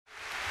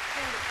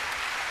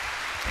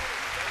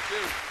Let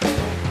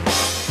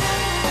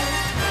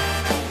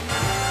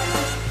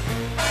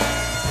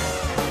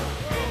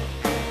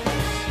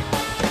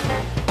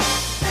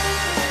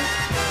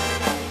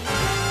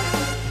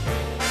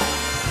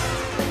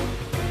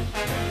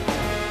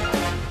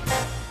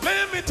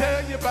me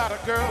tell you about a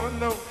girl I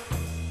know.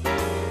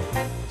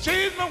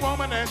 She's my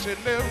woman and she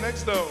lives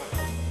next door.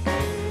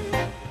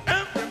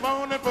 Every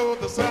morning before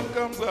the sun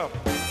comes up,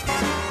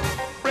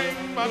 bring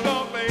my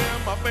coffee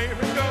and my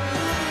favorite cup.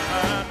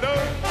 I know,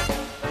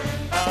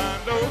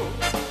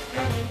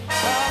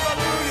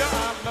 hallelujah,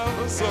 I love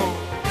her so.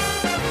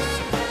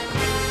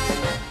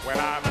 When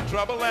I'm in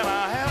trouble and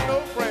I have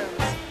no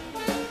friends,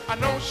 I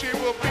know she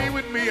will be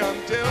with me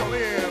until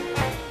the end.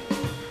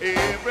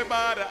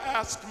 Everybody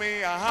asks me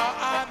how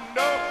I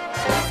know.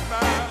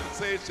 I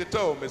say she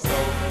told me so.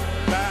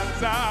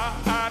 That's how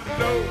I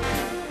know.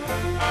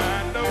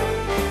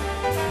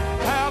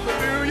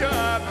 Hallelujah,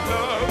 I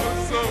love her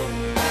so.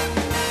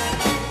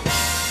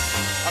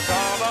 I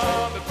call her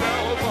on the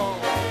telephone.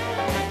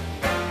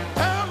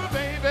 Tell her,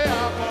 baby,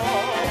 I'm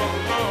all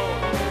alone.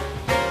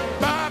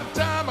 By the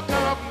time I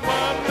come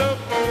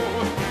wonderful,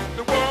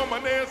 the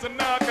woman is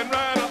knocking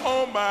right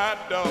on my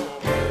door.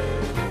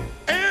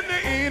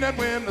 And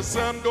when the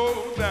sun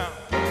goes down,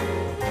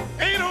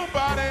 ain't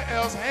nobody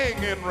else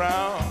hanging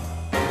round.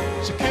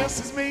 She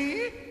kisses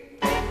me,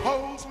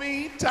 holds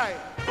me tight,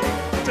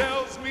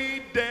 tells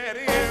me,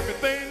 Daddy,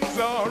 everything's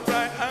all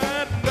right.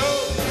 I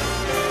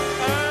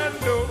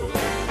know,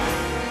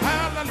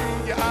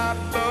 hallelujah, I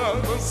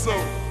love her so.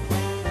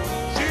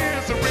 She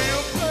is a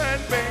real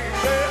fine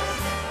baby,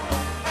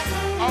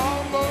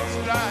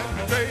 almost drives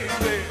me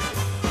crazy.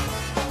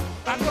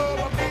 I know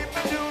I'm deep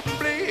into the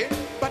bleed,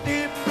 but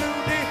deep blue.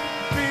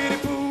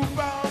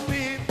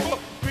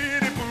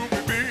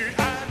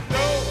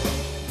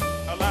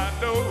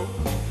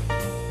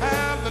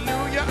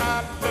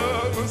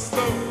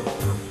 So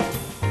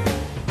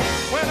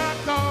when I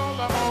call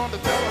her on the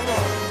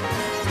telephone,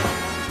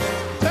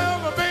 tell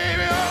her,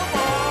 baby, I'm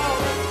all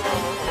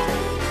alone.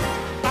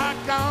 I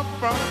come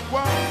from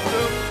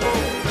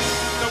wonderful.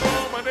 The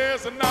woman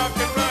is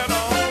knocking right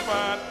on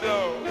my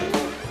door.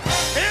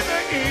 In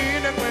the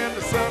evening when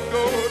the sun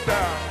goes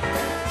down,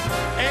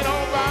 ain't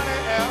nobody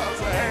else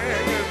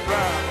hanging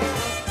around.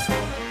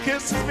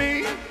 Kisses me,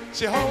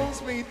 she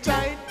holds me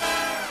tight,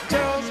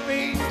 tells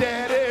me,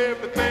 Daddy,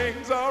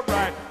 everything's all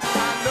right.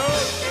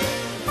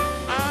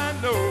 I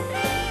know,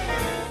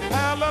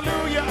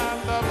 hallelujah, I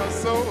love her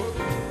so.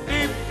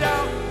 Deep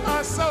down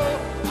my soul,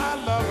 I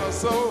love her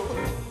so.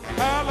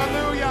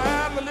 Hallelujah,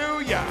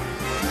 hallelujah.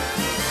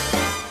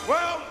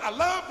 Well, I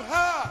love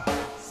her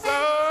so.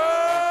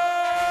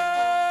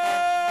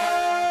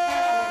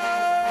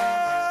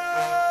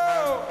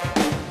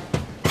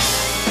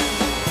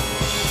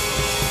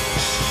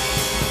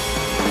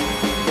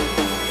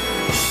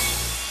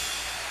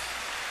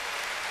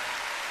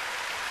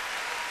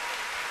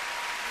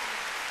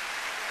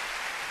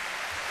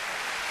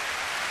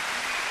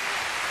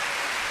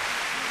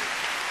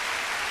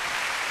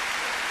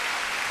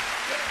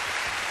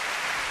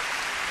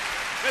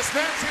 Miss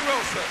Nancy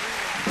Wilson.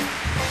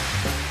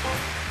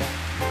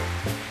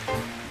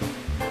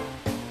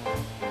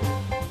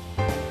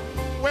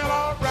 Well,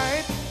 all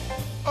right,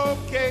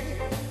 okay.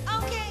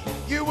 Okay.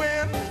 You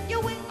win.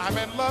 I'm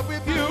in love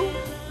with you.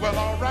 Well,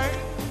 all right,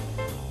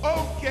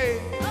 okay.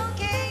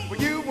 Okay.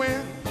 Well, you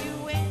win.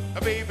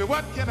 Baby,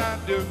 what can I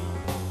do?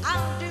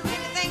 I'll do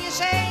anything you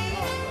say.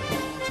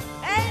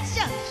 It's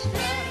just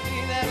gotta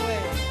be that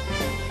way.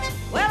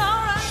 Well,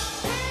 all right.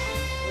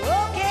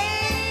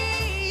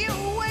 Okay, you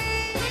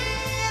win.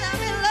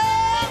 I'm in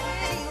love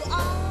with you.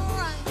 All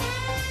right.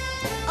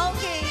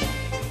 Okay,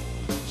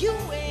 you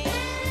win.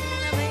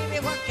 Baby,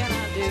 what can I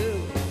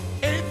do?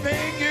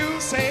 Anything you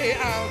say,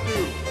 I'll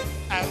do,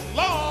 as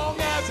long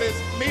as it's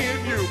me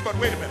and you. But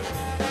wait a minute.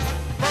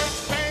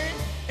 First thing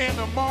in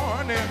the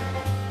morning,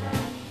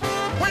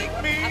 wake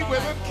me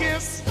with a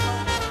kiss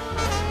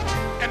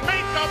and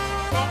make up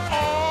for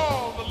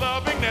all the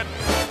loving that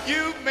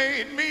you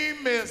made me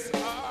miss.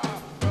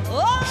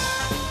 Oh,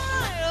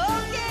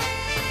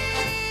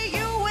 okay,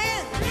 you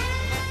win.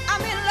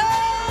 I'm in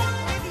love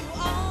with you.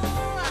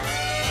 All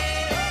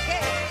right.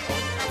 Okay,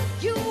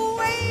 you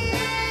win.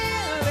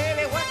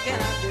 Baby, what can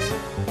I do?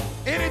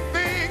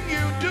 Anything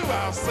you do,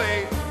 I'll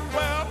say,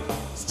 well,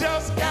 it's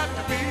just got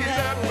to be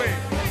that way.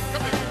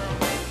 Come here, girl.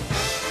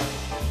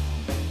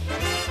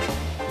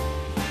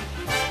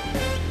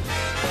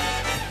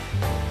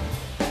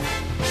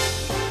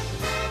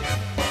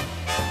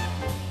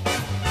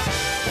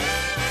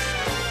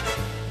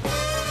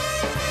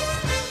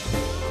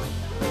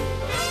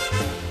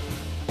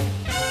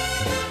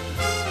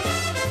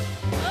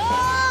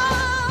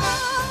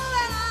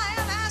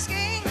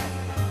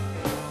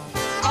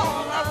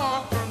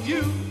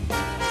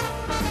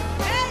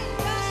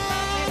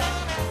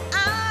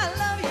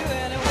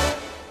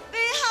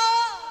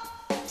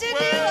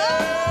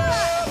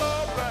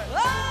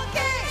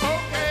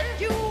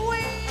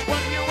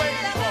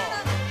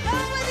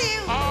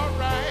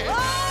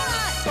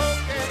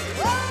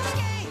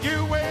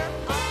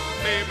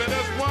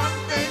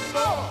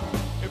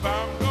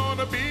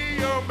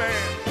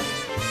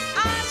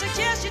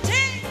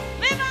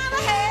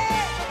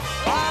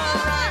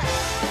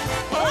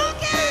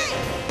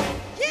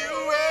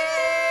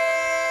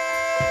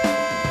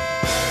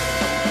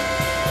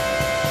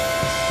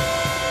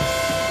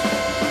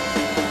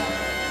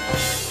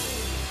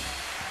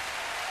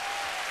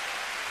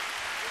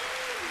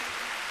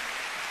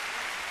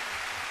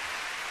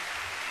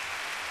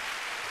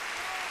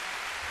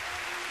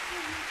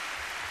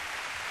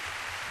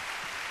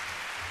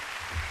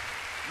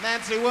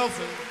 Nancy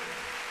Wilson,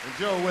 and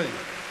Joe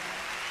Williams.